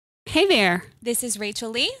Hey there. This is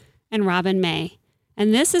Rachel Lee. And Robin May.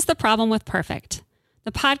 And this is The Problem with Perfect,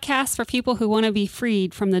 the podcast for people who want to be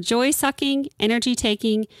freed from the joy-sucking,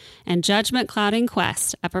 energy-taking, and judgment-clouding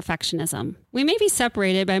quest of perfectionism. We may be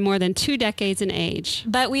separated by more than 2 decades in age,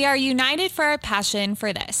 but we are united for our passion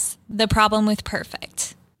for this, the problem with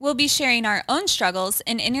perfect. We'll be sharing our own struggles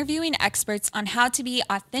and interviewing experts on how to be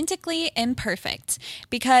authentically imperfect.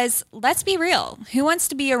 Because let's be real, who wants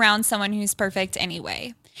to be around someone who's perfect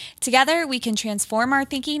anyway? Together, we can transform our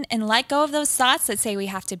thinking and let go of those thoughts that say we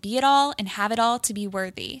have to be it all and have it all to be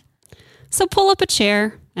worthy. So pull up a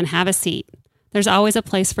chair and have a seat. There's always a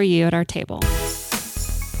place for you at our table.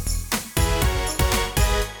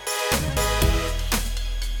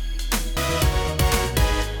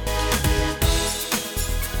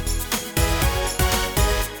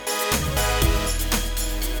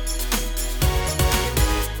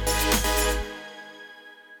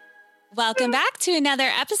 Welcome back to another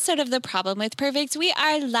episode of The Problem with Perfect. We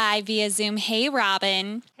are live via Zoom. Hey,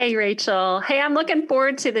 Robin. Hey, Rachel. Hey, I'm looking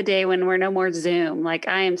forward to the day when we're no more Zoom. Like,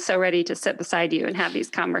 I am so ready to sit beside you and have these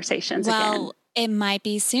conversations again. Well, it might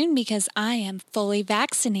be soon because I am fully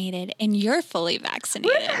vaccinated and you're fully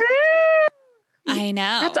vaccinated. Woo-hoo! I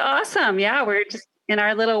know. That's awesome. Yeah, we're just in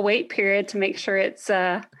our little wait period to make sure it's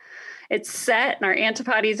set and our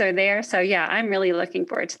antibodies are there. So yeah, I'm really looking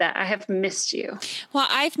forward to that. I have missed you. Well,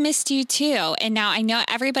 I've missed you too. And now I know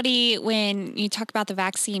everybody, when you talk about the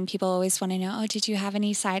vaccine, people always want to know, oh, did you have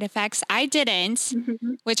any side effects? I didn't,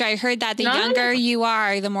 which I heard that the younger you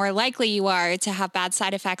are, the more likely you are to have bad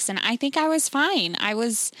side effects. And I think I was fine. I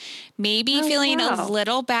was maybe feeling a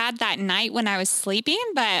little bad that night when I was sleeping,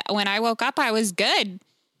 but when I woke up, I was good.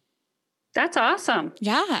 That's awesome.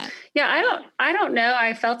 Yeah. Yeah. I don't know.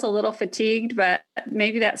 I felt a little fatigued, but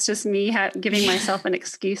maybe that's just me giving myself an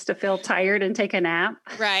excuse to feel tired and take a nap.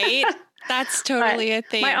 Right. That's totally a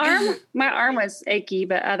thing. My arm was achy,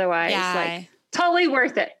 but otherwise like totally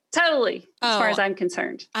worth it. Totally. As far as I'm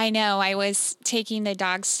concerned. I know. I was taking the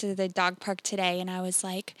dogs to the dog park today and I was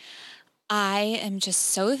like, I am just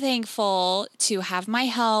so thankful to have my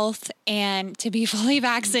health and to be fully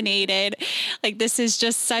vaccinated. Like, this is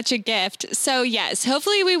just such a gift. So yes,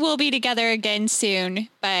 hopefully we will be together again soon,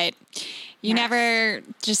 but you never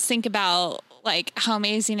just think about like how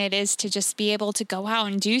amazing it is to just be able to go out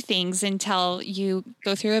and do things until you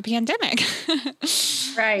go through a pandemic.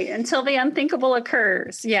 Right. Until the unthinkable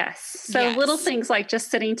occurs. Yes. So little things like just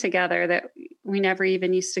sitting together that we never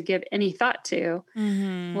even used to give any thought to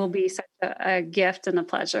will be such a gift and a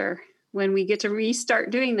pleasure when we get to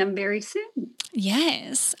restart doing them very soon.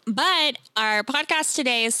 Yes. But our podcast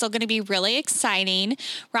today is still going to be really exciting.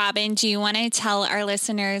 Robin, do you want to tell our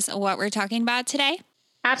listeners what we're talking about today?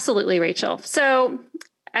 Absolutely, Rachel. So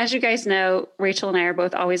as you guys know, Rachel and I are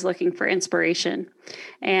both always looking for inspiration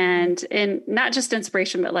and not just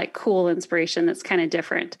inspiration, but like cool inspiration that's kind of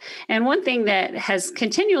different. And one thing that has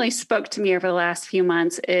continually spoke to me over the last few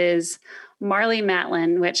months is Marlee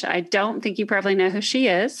Matlin, which I don't think you probably know who she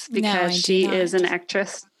is because she is an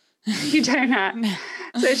actress. You do not. No.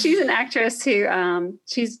 So she's an actress who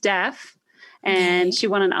she's deaf and she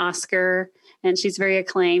won an Oscar and she's very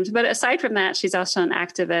acclaimed. But aside from that, she's also an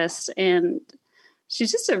activist and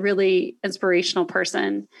she's just a really inspirational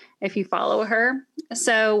person if you follow her.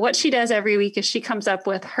 So what she does every week is she comes up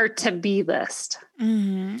with her to-be list.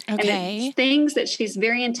 Okay. And it's things that she's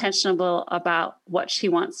very intentional about what she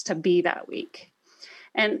wants to be that week.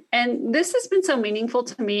 And this has been so meaningful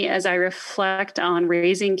to me as I reflect on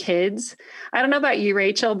raising kids. I don't know about you,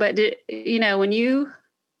 Rachel, but when you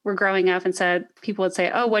were growing up and people would say,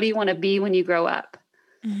 oh, what do you want to be when you grow up?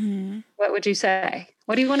 What would you say?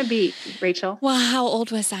 What do you want to be, Rachel? Well, how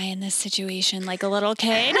old was I in this situation? Like a little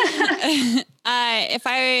kid?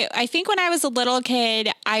 I think when I was a little kid,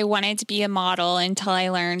 I wanted to be a model until I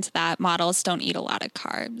learned that models don't eat a lot of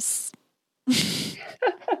carbs.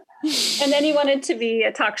 And then you wanted to be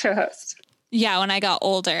a talk show host. Yeah, when I got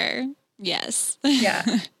older. Yes. Yeah.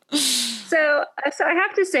 So I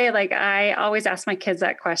have to say, like, I always ask my kids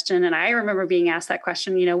that question. And I remember being asked that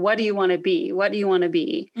question, what do you want to be? What do you want to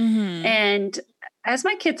be? And as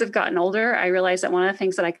my kids have gotten older, I realized that one of the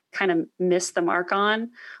things that I kind of missed the mark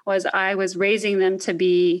on was I was raising them to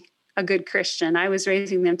be a good Christian. I was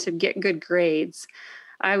raising them to get good grades.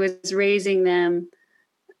 I was raising them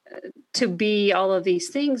to be all of these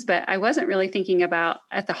things, but I wasn't really thinking about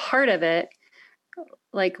at the heart of it,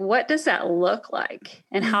 like, what does that look like?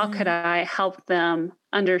 And how could I help them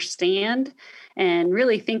understand and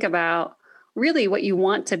really think about really what you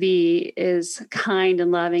want to be is kind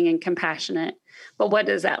and loving and compassionate. But what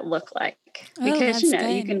does that look like? Because,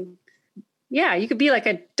 you Yeah, you could be like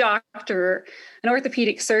a doctor, an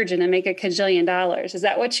orthopedic surgeon, and make $1 kajillion. Is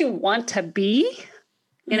that what you want to be?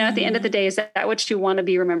 At the end of the day, is that what you want to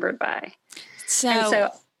be remembered by? So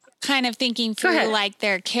kind of thinking through like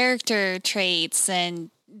their character traits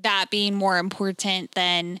and that being more important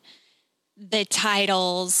than the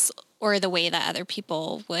titles or the way that other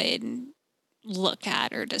people would look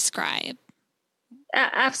at or describe.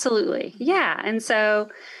 Absolutely. Yeah. And so,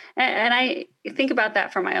 and I think about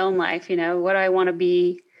that for my own life, what I want to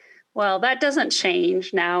be. Well, that doesn't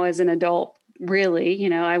change now as an adult,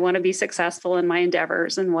 really. I want to be successful in my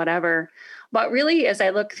endeavors and whatever. But really, as I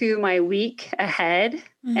look through my week ahead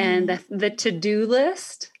and the to-do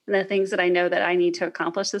list and the things that I know that I need to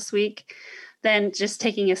accomplish this week, then just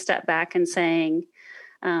taking a step back and saying,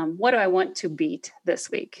 what do I want to beat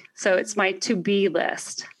this week? So it's my to-be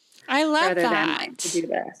list. I love rather that. Than my to-do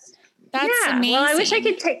list. That's amazing. Well, I wish I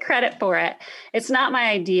could take credit for it. It's not my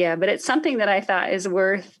idea, but it's something that I thought is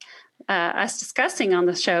worth us discussing on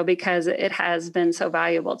the show because it has been so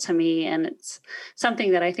valuable to me. And it's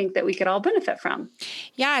something that I think that we could all benefit from.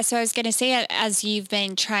 Yeah. So I was going to say, as you've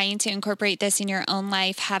been trying to incorporate this in your own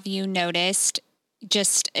life, have you noticed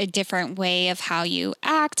just a different way of how you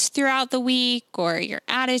act throughout the week or your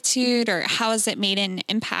attitude, or how has it made an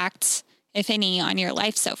impact, if any, on your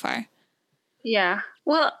life so far? Yeah.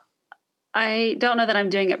 Well, I don't know that I'm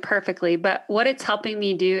doing it perfectly, but what it's helping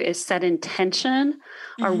me do is set intention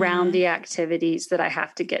around the activities that I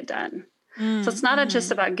have to get done. So it's not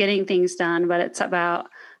just about getting things done, but it's about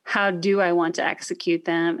how do I want to execute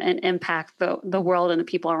them and impact the world and the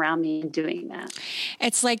people around me in doing that.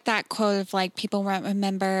 It's like that quote of like, people won't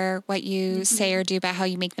remember what you say or do, but how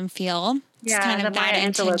you make them feel. It's kind of that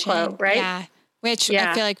intention quote, right? Yeah. Which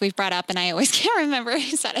I feel like we've brought up and I always can't remember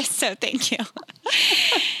who said it. So thank you.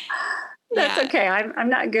 That's okay. I'm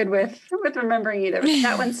not good with remembering either, but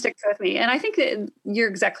that one sticks with me. And I think that you're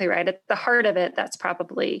exactly right. At the heart of it, that's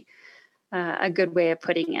probably a good way of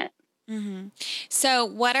putting it. Mm-hmm. So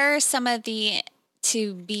what are some of the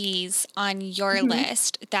to-bes on your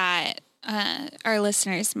list that our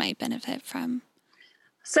listeners might benefit from?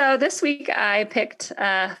 So this week I picked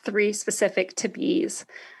 3 specific to-bes.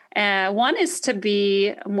 One is to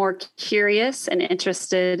be more curious and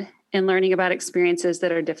interested in learning about experiences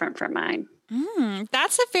that are different from mine.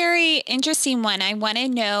 That's a very interesting one. I want to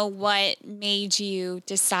know what made you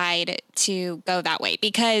decide to go that way,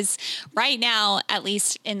 because right now, at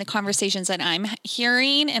least in the conversations that I'm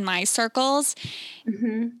hearing in my circles,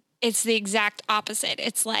 it's the exact opposite.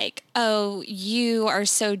 It's like, oh, you are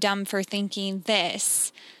so dumb for thinking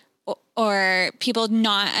this. Or people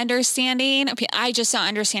not understanding. I just don't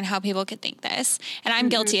understand how people could think this. And I'm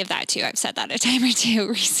guilty of that too. I've said that a time or two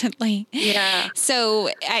recently. Yeah. So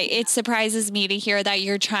it surprises me to hear that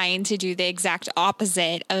you're trying to do the exact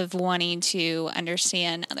opposite of wanting to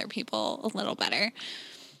understand other people a little better.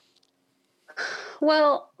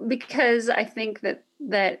 Well, because I think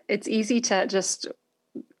that it's easy to just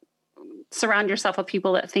surround yourself with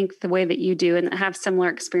people that think the way that you do and that have similar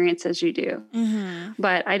experiences you do.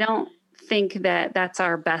 But I don't think that that's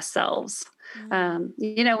our best selves. When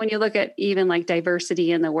you look at even like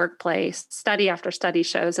diversity in the workplace, study after study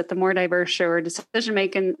shows that the more diverse your decision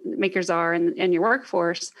makers are in your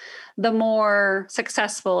workforce, the more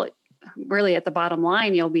successful really at the bottom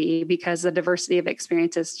line you'll be, because the diversity of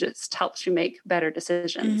experiences just helps you make better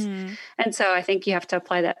decisions. And so I think you have to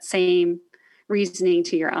apply that same reasoning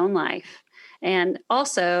to your own life. And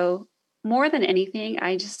also, more than anything,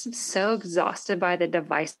 I just am so exhausted by the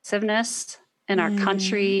divisiveness in our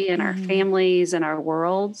country and our families and our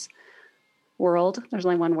world. There's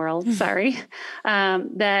only one world. Sorry.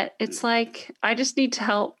 That it's like, I just need to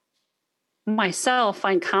help myself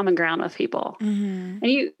find common ground with people. And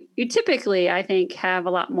you typically, I think, have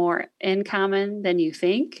a lot more in common than you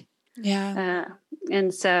think. Yeah.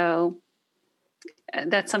 And so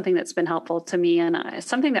that's something that's been helpful to me, and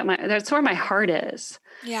something that's where my heart is.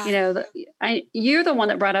 Yeah. You're the one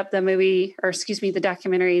that brought up the movie, the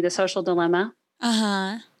documentary, The Social Dilemma.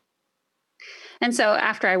 And so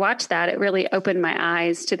after I watched that, it really opened my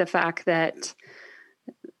eyes to the fact that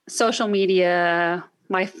social media,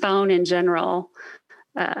 my phone in general,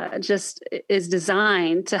 just is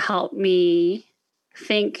designed to help me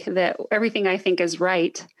think that everything I think is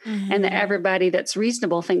right, and that everybody that's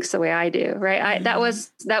reasonable thinks the way I do. Right. That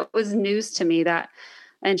was news to me, that,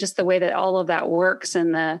 and just the way that all of that works,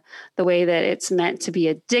 and the way that it's meant to be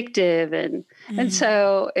addictive. And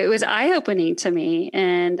so it was eye-opening to me,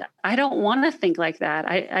 and I don't want to think like that.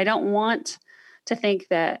 I don't want to think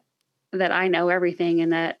that I know everything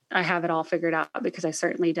and that I have it all figured out, because I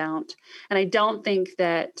certainly don't. And I don't think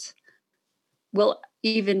that we'll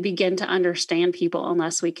even begin to understand people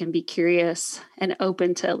unless we can be curious and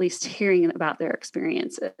open to at least hearing about their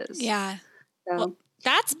experiences. Yeah. So. Well,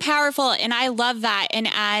 that's powerful. And I love that. And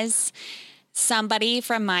as somebody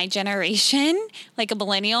from my generation, like a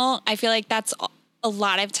millennial, I feel like that's a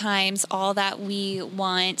lot of times all that we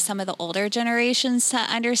want some of the older generations to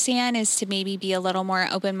understand is to maybe be a little more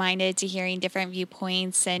open-minded to hearing different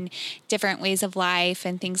viewpoints and different ways of life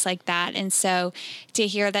and things like that. And so to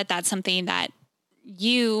hear that that's something that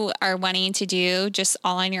you are wanting to do just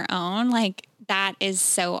all on your own, like that is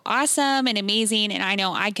so awesome and amazing. And I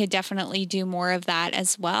know I could definitely do more of that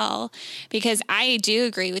as well, because I do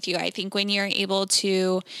agree with you. I think when you're able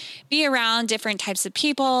to be around different types of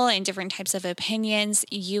people and different types of opinions,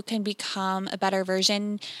 you can become a better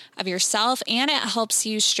version of yourself, and it helps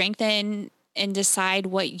you strengthen and decide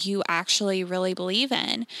what you actually really believe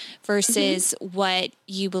in versus what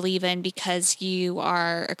you believe in because you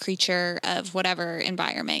are a creature of whatever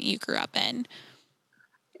environment you grew up in.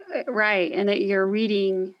 Right. And that you're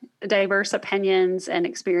reading diverse opinions and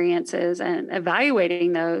experiences and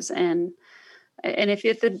evaluating those. And if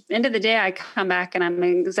at the end of the day, I come back and I'm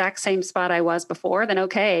in the exact same spot I was before, then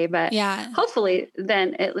okay. But hopefully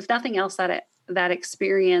then if nothing else, that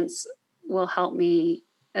experience will help me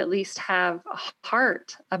at least have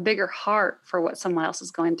a bigger heart for what someone else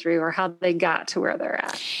is going through or how they got to where they're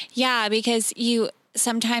at. Yeah, because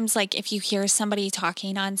sometimes, like, if you hear somebody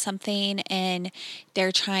talking on something and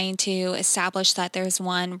they're trying to establish that there's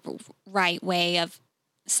one right way of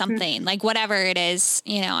something, like whatever it is,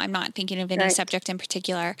 I'm not thinking of any subject in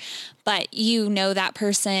particular, but that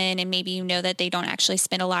person and maybe that they don't actually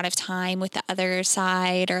spend a lot of time with the other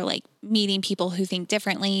side or like meeting people who think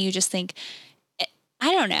differently. You just think,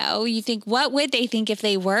 I don't know, you think, what would they think if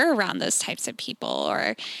they were around those types of people,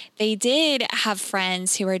 or they did have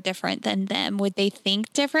friends who are different than them? Would they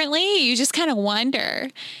think differently? You just kind of wonder.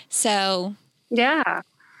 So. Yeah.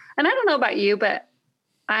 And I don't know about you, but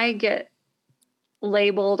I get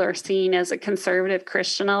labeled or seen as a conservative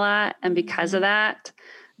Christian a lot. And because of that,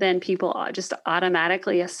 then people just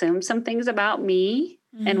automatically assume some things about me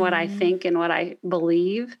and what I think and what I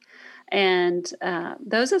believe. And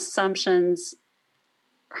those assumptions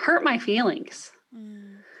hurt my feelings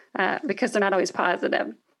because they're not always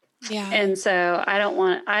positive. Yeah. And so I don't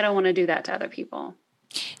want to do that to other people.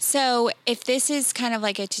 So if this is kind of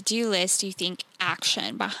like a to-do list, you think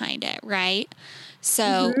action behind it, right?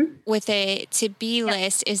 So with a to-be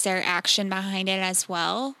list, is there action behind it as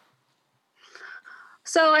well?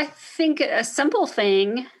 So I think a simple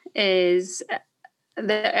thing is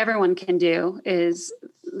that everyone can do is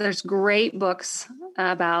there's great books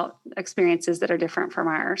about experiences that are different from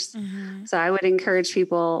ours. So I would encourage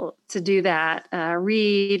people to do that.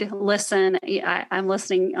 Read, listen. I'm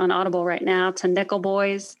listening on Audible right now to Nickel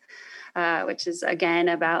Boys, which is again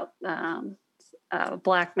about a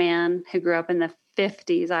Black man who grew up in the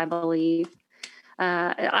 50s, I believe.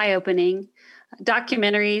 Eye-opening.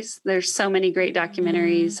 Documentaries. There's so many great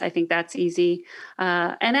documentaries. I think that's easy.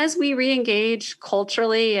 And as we re-engage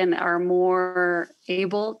culturally and are more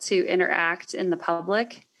able to interact in the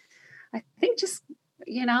public, I think just,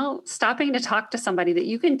 stopping to talk to somebody that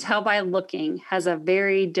you can tell by looking has a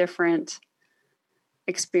very different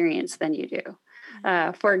experience than you do.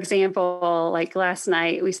 For example, like last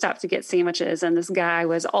night we stopped to get sandwiches and this guy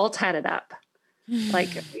was all tatted up,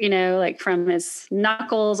 like from his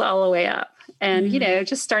knuckles all the way up. And,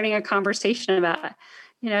 just starting a conversation about,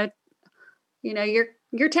 your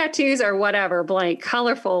tattoos are whatever, blank,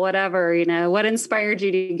 colorful, whatever, what inspired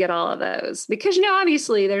you to get all of those? Because,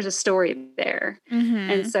 obviously there's a story there.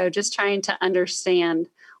 And so just trying to understand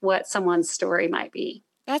what someone's story might be.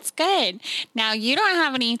 That's good. Now, you don't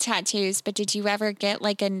have any tattoos, but did you ever get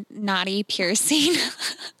like a naughty piercing?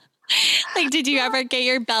 Like, did you ever get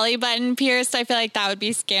your belly button pierced? I feel like that would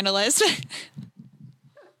be scandalous.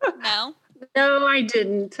 No? No, I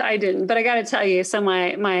didn't. But I got to tell you, so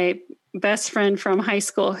my best friend from high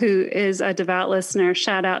school, who is a devout listener,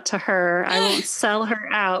 shout out to her. I won't sell her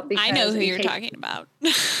out because I know who you're talking about.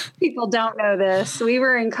 People don't know this. We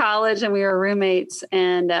were in college and we were roommates,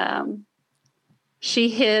 and she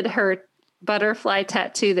hid her butterfly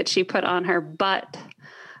tattoo that she put on her butt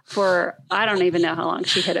for, I don't even know how long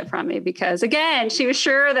she hid it from me because, again, she was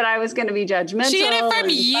sure that I was going to be judgmental. She hid it from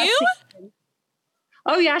you?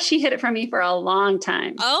 Oh, yeah. She hid it from me for a long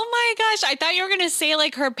time. Oh, my gosh. I thought you were going to say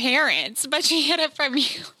like her parents, but she hid it from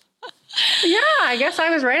you. Yeah, I guess I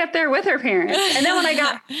was right up there with her parents. And then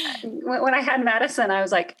when I had Madison, I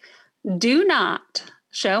was like, do not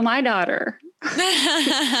show my daughter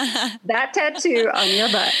that tattoo on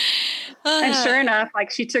your butt. And sure enough,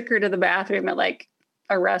 like she took her to the bathroom at like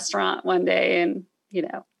a restaurant one day and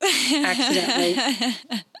accidentally.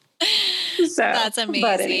 So that's amazing.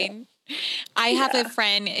 Anyway. I have a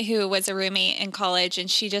friend who was a roommate in college,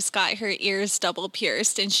 and she just got her ears double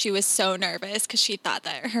pierced, and she was so nervous because she thought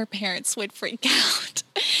that her parents would freak out.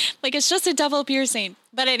 Like, it's just a double piercing.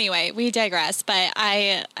 But anyway, we digress. But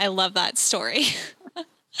I love that story.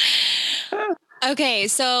 Okay,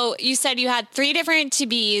 so you said you had 3 different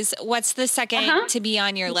to-bes. What's the second to be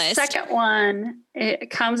on your list? Second one, it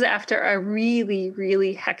comes after a really,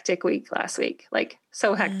 really hectic week last week, like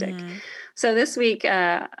so hectic. So this week,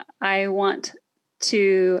 I want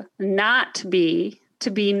to not be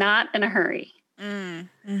not in a hurry. And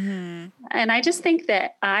I just think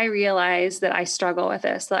that I realize that I struggle with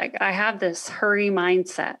this. Like, I have this hurry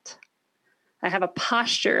mindset. I have a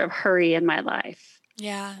posture of hurry in my life.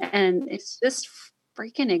 Yeah. And it's just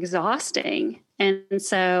freaking exhausting. And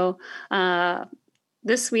so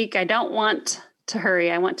this week, I don't want to hurry.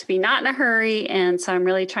 I want to be not in a hurry. And so I'm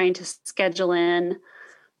really trying to schedule in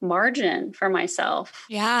margin for myself.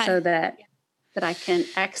 Yeah. So that I can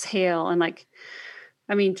exhale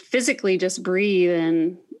and physically just breathe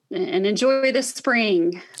and enjoy the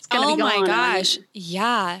spring. It's gonna be gone. My gosh.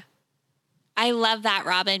 Yeah. I love that,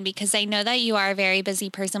 Robin, because I know that you are a very busy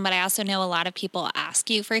person, but I also know a lot of people ask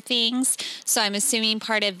you for things. So I'm assuming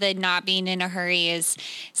part of the not being in a hurry is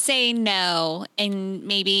saying no and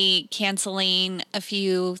maybe canceling a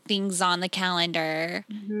few things on the calendar.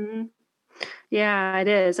 Mm-hmm. Yeah, it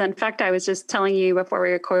is. In fact, I was just telling you before we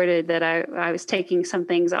recorded that I was taking some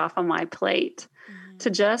things off of my plate to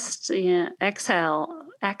just exhale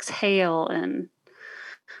and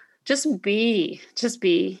just be.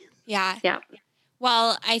 Yeah. Yeah.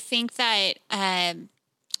 Well, I think that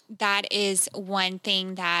that is one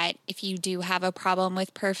thing that if you do have a problem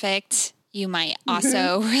with perfect, you might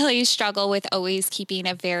also really struggle with always keeping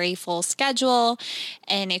a very full schedule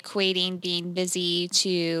and equating being busy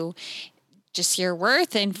to just your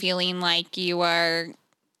worth and feeling like you are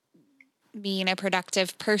being a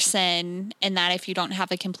productive person, and that if you don't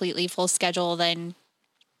have a completely full schedule, then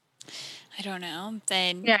I don't know,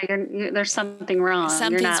 then there's something wrong.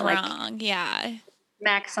 Something's You're not wrong. Yeah.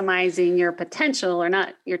 maximizing your potential or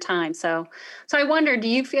not your time. So I wonder, do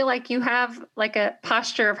you feel like you have like a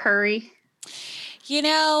posture of hurry?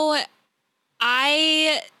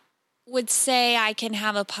 I would say I can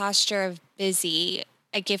have a posture of busy.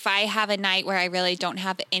 Like, if I have a night where I really don't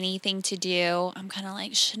have anything to do, I'm kind of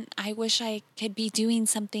like, I wish I could be doing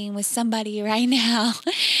something with somebody right now.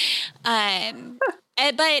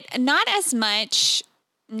 But not as much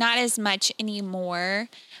anymore.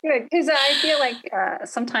 Good, because I feel like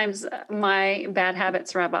sometimes my bad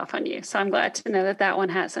habits rub off on you. So I'm glad to know that one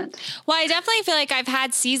hasn't. Well, I definitely feel like I've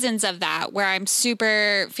had seasons of that where I'm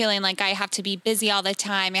super feeling like I have to be busy all the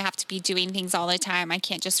time. I have to be doing things all the time. I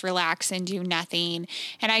can't just relax and do nothing.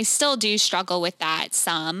 And I still do struggle with that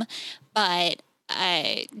some. But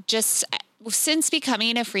just since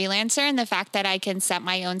becoming a freelancer and the fact that I can set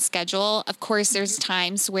my own schedule, of course, there's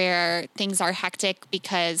times where things are hectic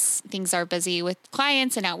because things are busy with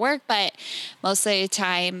clients and at work. But most of the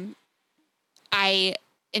time, I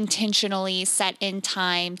intentionally set in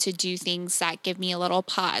time to do things that give me a little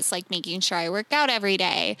pause, like making sure I work out every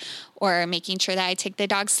day or making sure that I take the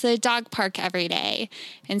dogs to the dog park every day.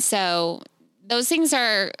 And so those things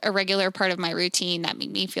are a regular part of my routine that make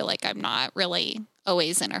me feel like I'm not really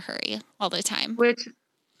always in a hurry all the time. Which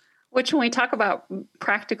when we talk about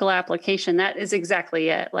practical application, that is exactly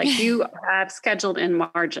it. Like, you have scheduled in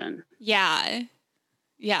margin. Yeah.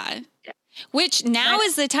 Which now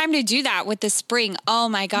is the time to do that with the spring. Oh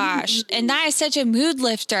my gosh. And that is such a mood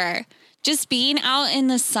lifter. Just being out in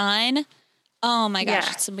the sun. Oh my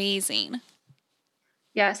gosh. It's amazing.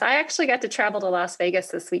 Yes. I actually got to travel to Las Vegas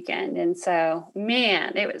this weekend. And so,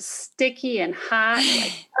 man, it was sticky and hot.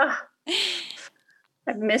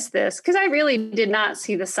 I've missed this because I really did not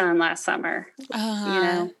see the sun last summer.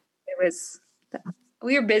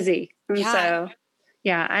 We were busy. And so,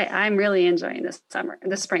 I'm really enjoying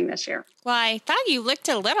the spring this year. Well, I thought you looked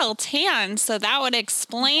a little tan, so that would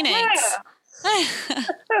explain it.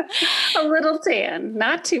 A little tan,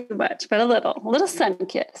 not too much, but a little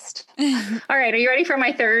sun-kissed. All right. Are you ready for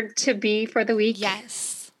my third to be for the week?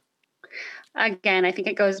 Yes. Again, I think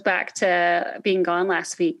it goes back to being gone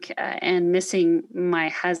last week and missing my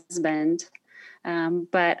husband.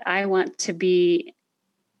 But I want to be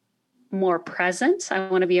more present. I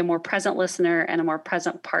want to be a more present listener and a more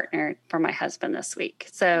present partner for my husband this week.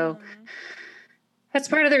 So that's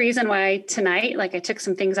part of the reason why tonight, I took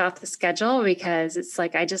some things off the schedule, because it's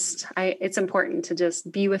like, it's important to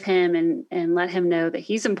just be with him and let him know that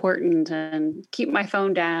he's important, and keep my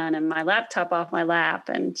phone down and my laptop off my lap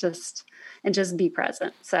and just and just be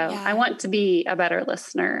present. So Yeah. I want to be a better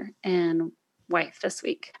listener and wife this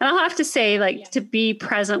week. And I'll have to say, like, to be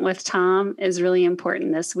present with Tom is really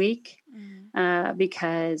important this week.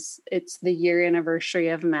 Because it's the year anniversary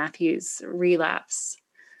of Matthew's relapse.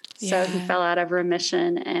 So he fell out of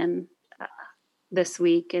remission and this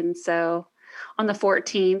week. And so on the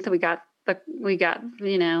 14th, we got,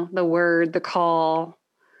 the word, the call,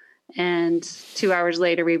 and 2 hours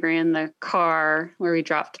later, we ran the car where we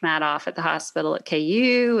dropped Matt off at the hospital at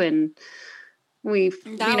KU. And we,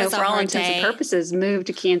 for all intents and purposes, moved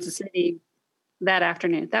to Kansas City that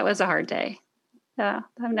afternoon. That was a hard day. Yeah,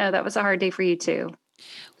 I know that was a hard day for you too.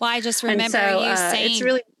 Well, I just remember you saying, it's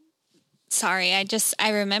really, sorry, I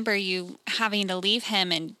remember you having to leave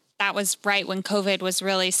him, and that was right when COVID was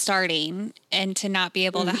really starting, and to not be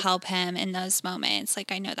able to help him in those moments.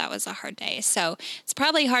 Like, I know that was a hard day. So it's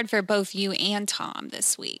probably hard for both you and Tom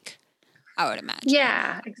this week, I would imagine.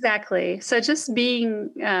 Yeah, exactly. So just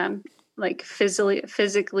being, like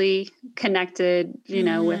physically connected,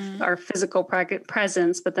 with our physical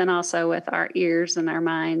presence, but then also with our ears and our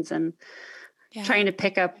minds, and trying to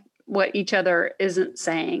pick up what each other isn't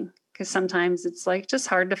saying. Because sometimes it's like just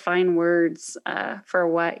hard to find words for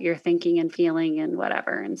what you're thinking and feeling and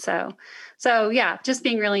whatever. And so yeah, just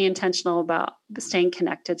being really intentional about staying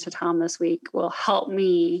connected to Tom this week will help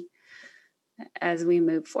me as we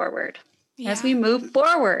move forward.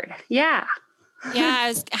 Yeah. Yeah.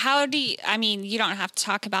 Yeah. You don't have to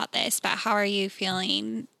talk about this, but how are you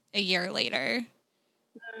feeling a year later?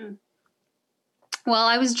 Well,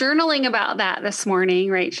 I was journaling about that this morning,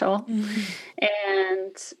 Rachel.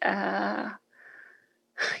 And, I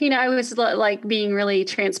was like being really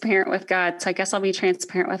transparent with God. So I guess I'll be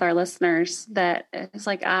transparent with our listeners that it's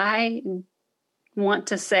like, I want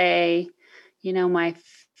to say, my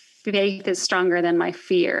faith is stronger than my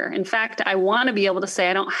fear. In fact, I want to be able to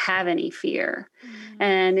say I don't have any fear.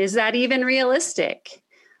 And is that even realistic?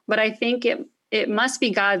 But I think it must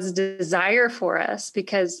be God's desire for us,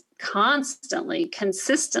 because consistently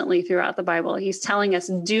throughout the Bible, he's telling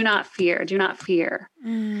us, do not fear, do not fear.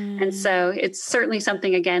 And so it's certainly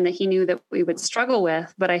something, again, that he knew that we would struggle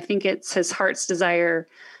with, but I think it's his heart's desire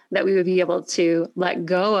that we would be able to let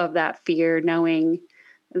go of that fear, knowing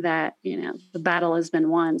that, the battle has been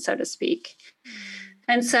won, so to speak.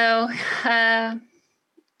 And so, I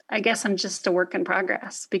guess I'm just a work in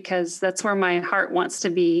progress, because that's where my heart wants to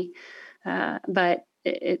be. But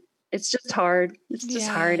it's just hard. It's just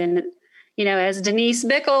hard. And, as Denise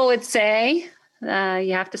Bickle would say,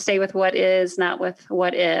 you have to stay with what is, not with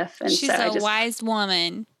what if. And she's a wise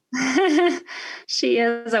woman. She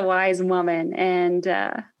is a wise woman. And,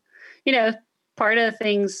 part of the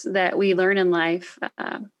things that we learn in life,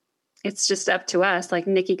 it's just up to us. Like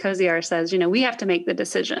Nikki Koziar says, we have to make the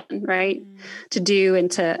decision, right? To do and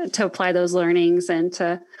to apply those learnings, and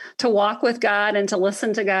to walk with God and to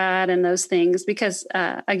listen to God and those things. Because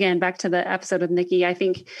again, back to the episode with Nikki, I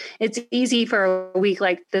think it's easy for a week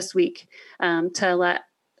like this week to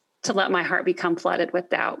let my heart become flooded with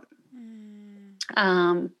doubt,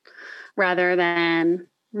 rather than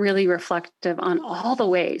really reflective on all the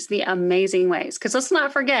ways, the amazing ways. Because let's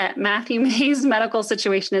not forget, Matthew May's medical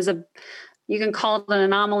situation you can call it an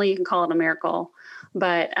anomaly, you can call it a miracle.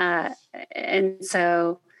 But, and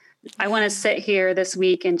so I want to sit here this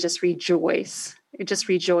week and just rejoice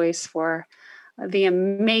for the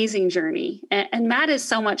amazing journey. And Matt is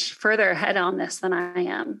so much further ahead on this than I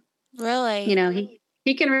am. Really?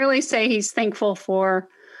 He can really say he's thankful for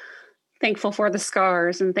the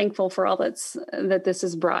scars and thankful for all that this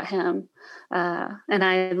has brought him. And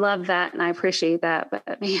I love that. And I appreciate that.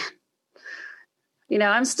 But man,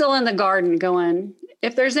 I'm still in the garden going,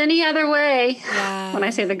 if there's any other way, when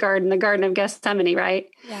I say the garden of Gethsemane, right?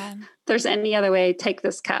 Yeah. If there's any other way, take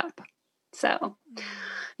this cup. So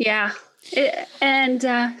yeah.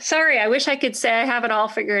 Sorry, I wish I could say I have it all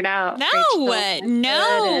figured out. No.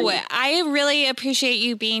 I really appreciate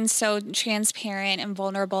you being so transparent and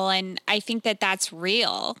vulnerable. And I think that that's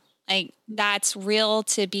real. Like, that's real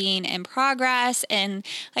to being in progress. And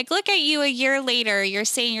like, look at you a year later, you're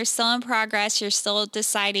saying you're still in progress. You're still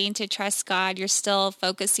deciding to trust God. You're still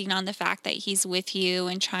focusing on the fact that he's with you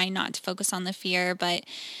and trying not to focus on the fear, but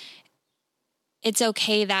it's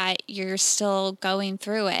okay that you're still going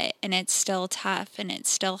through it, and it's still tough and it's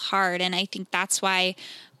still hard. And I think that's why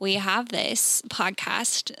we have this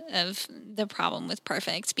podcast of The Problem with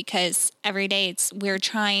Perfect, because every day we're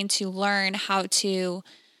trying to learn how to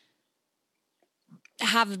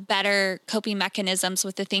have better coping mechanisms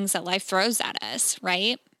with the things that life throws at us.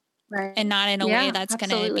 Right. And not in a way that's going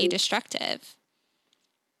to be destructive.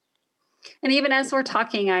 And even as we're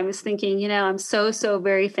talking, I was thinking, I'm so, so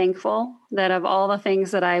very thankful that of all the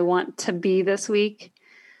things that I want to be this week,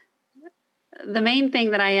 the main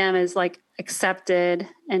thing that I am is like accepted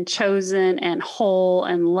and chosen and whole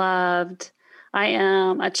and loved. I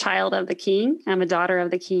am a child of the King. I'm a daughter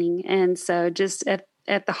of the King. And so just at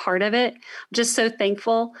the heart of it, I'm just so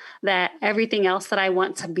thankful that everything else that I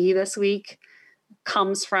want to be this week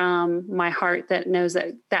comes from my heart that knows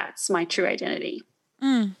that that's my true identity.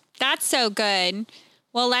 That's so good.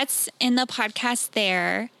 Well, let's end the podcast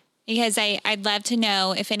there, because I'd love to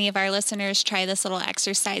know if any of our listeners try this little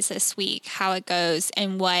exercise this week, how it goes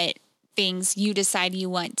and what things you decide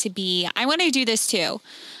you want to be. I want to do this too.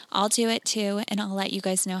 I'll do it too, and I'll let you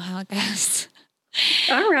guys know how it goes.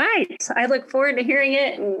 All right. I look forward to hearing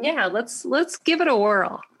it. And yeah, let's give it a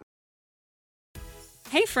whirl.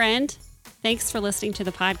 Hey, friend. Thanks for listening to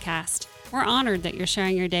the podcast. We're honored that you're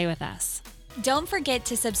sharing your day with us. Don't forget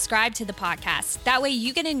to subscribe to the podcast. That way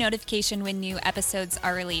you get a notification when new episodes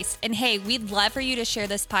are released. And hey, we'd love for you to share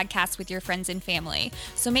this podcast with your friends and family.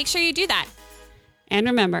 So make sure you do that. And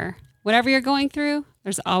remember, whatever you're going through,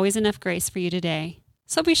 there's always enough grace for you today.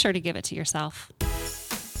 So be sure to give it to yourself.